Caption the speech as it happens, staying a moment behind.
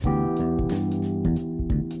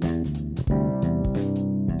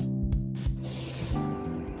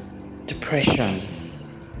depression.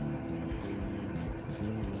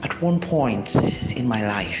 At one point in my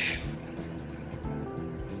life,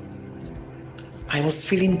 I was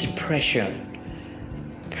feeling depression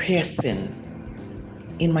piercing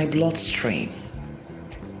in my bloodstream.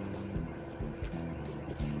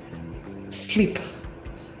 Sleep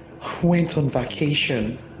went on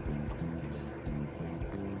vacation.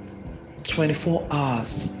 24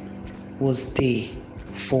 hours was day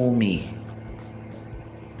for me.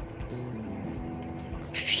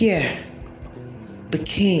 Fear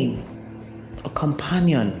became a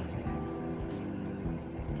companion.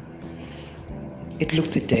 It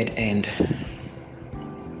looked a dead end.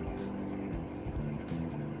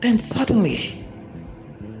 Then suddenly,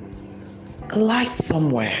 a light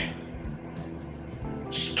somewhere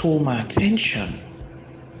stole my attention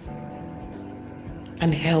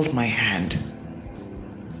and held my hand.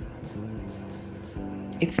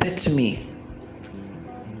 It said to me,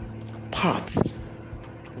 "Pat,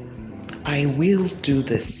 I will do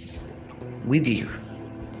this with you."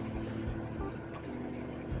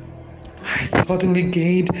 I suddenly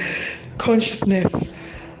gained consciousness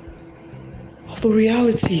of the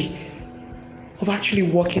reality of actually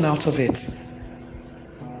walking out of it.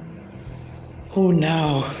 Oh,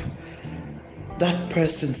 now that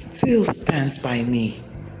person still stands by me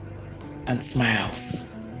and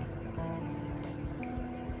smiles.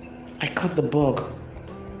 I caught the bug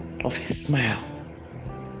of his smile.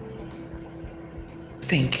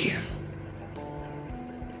 Thank you.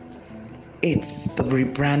 It's the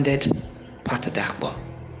rebranded Pat Adakpo.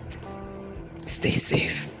 Stay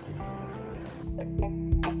safe.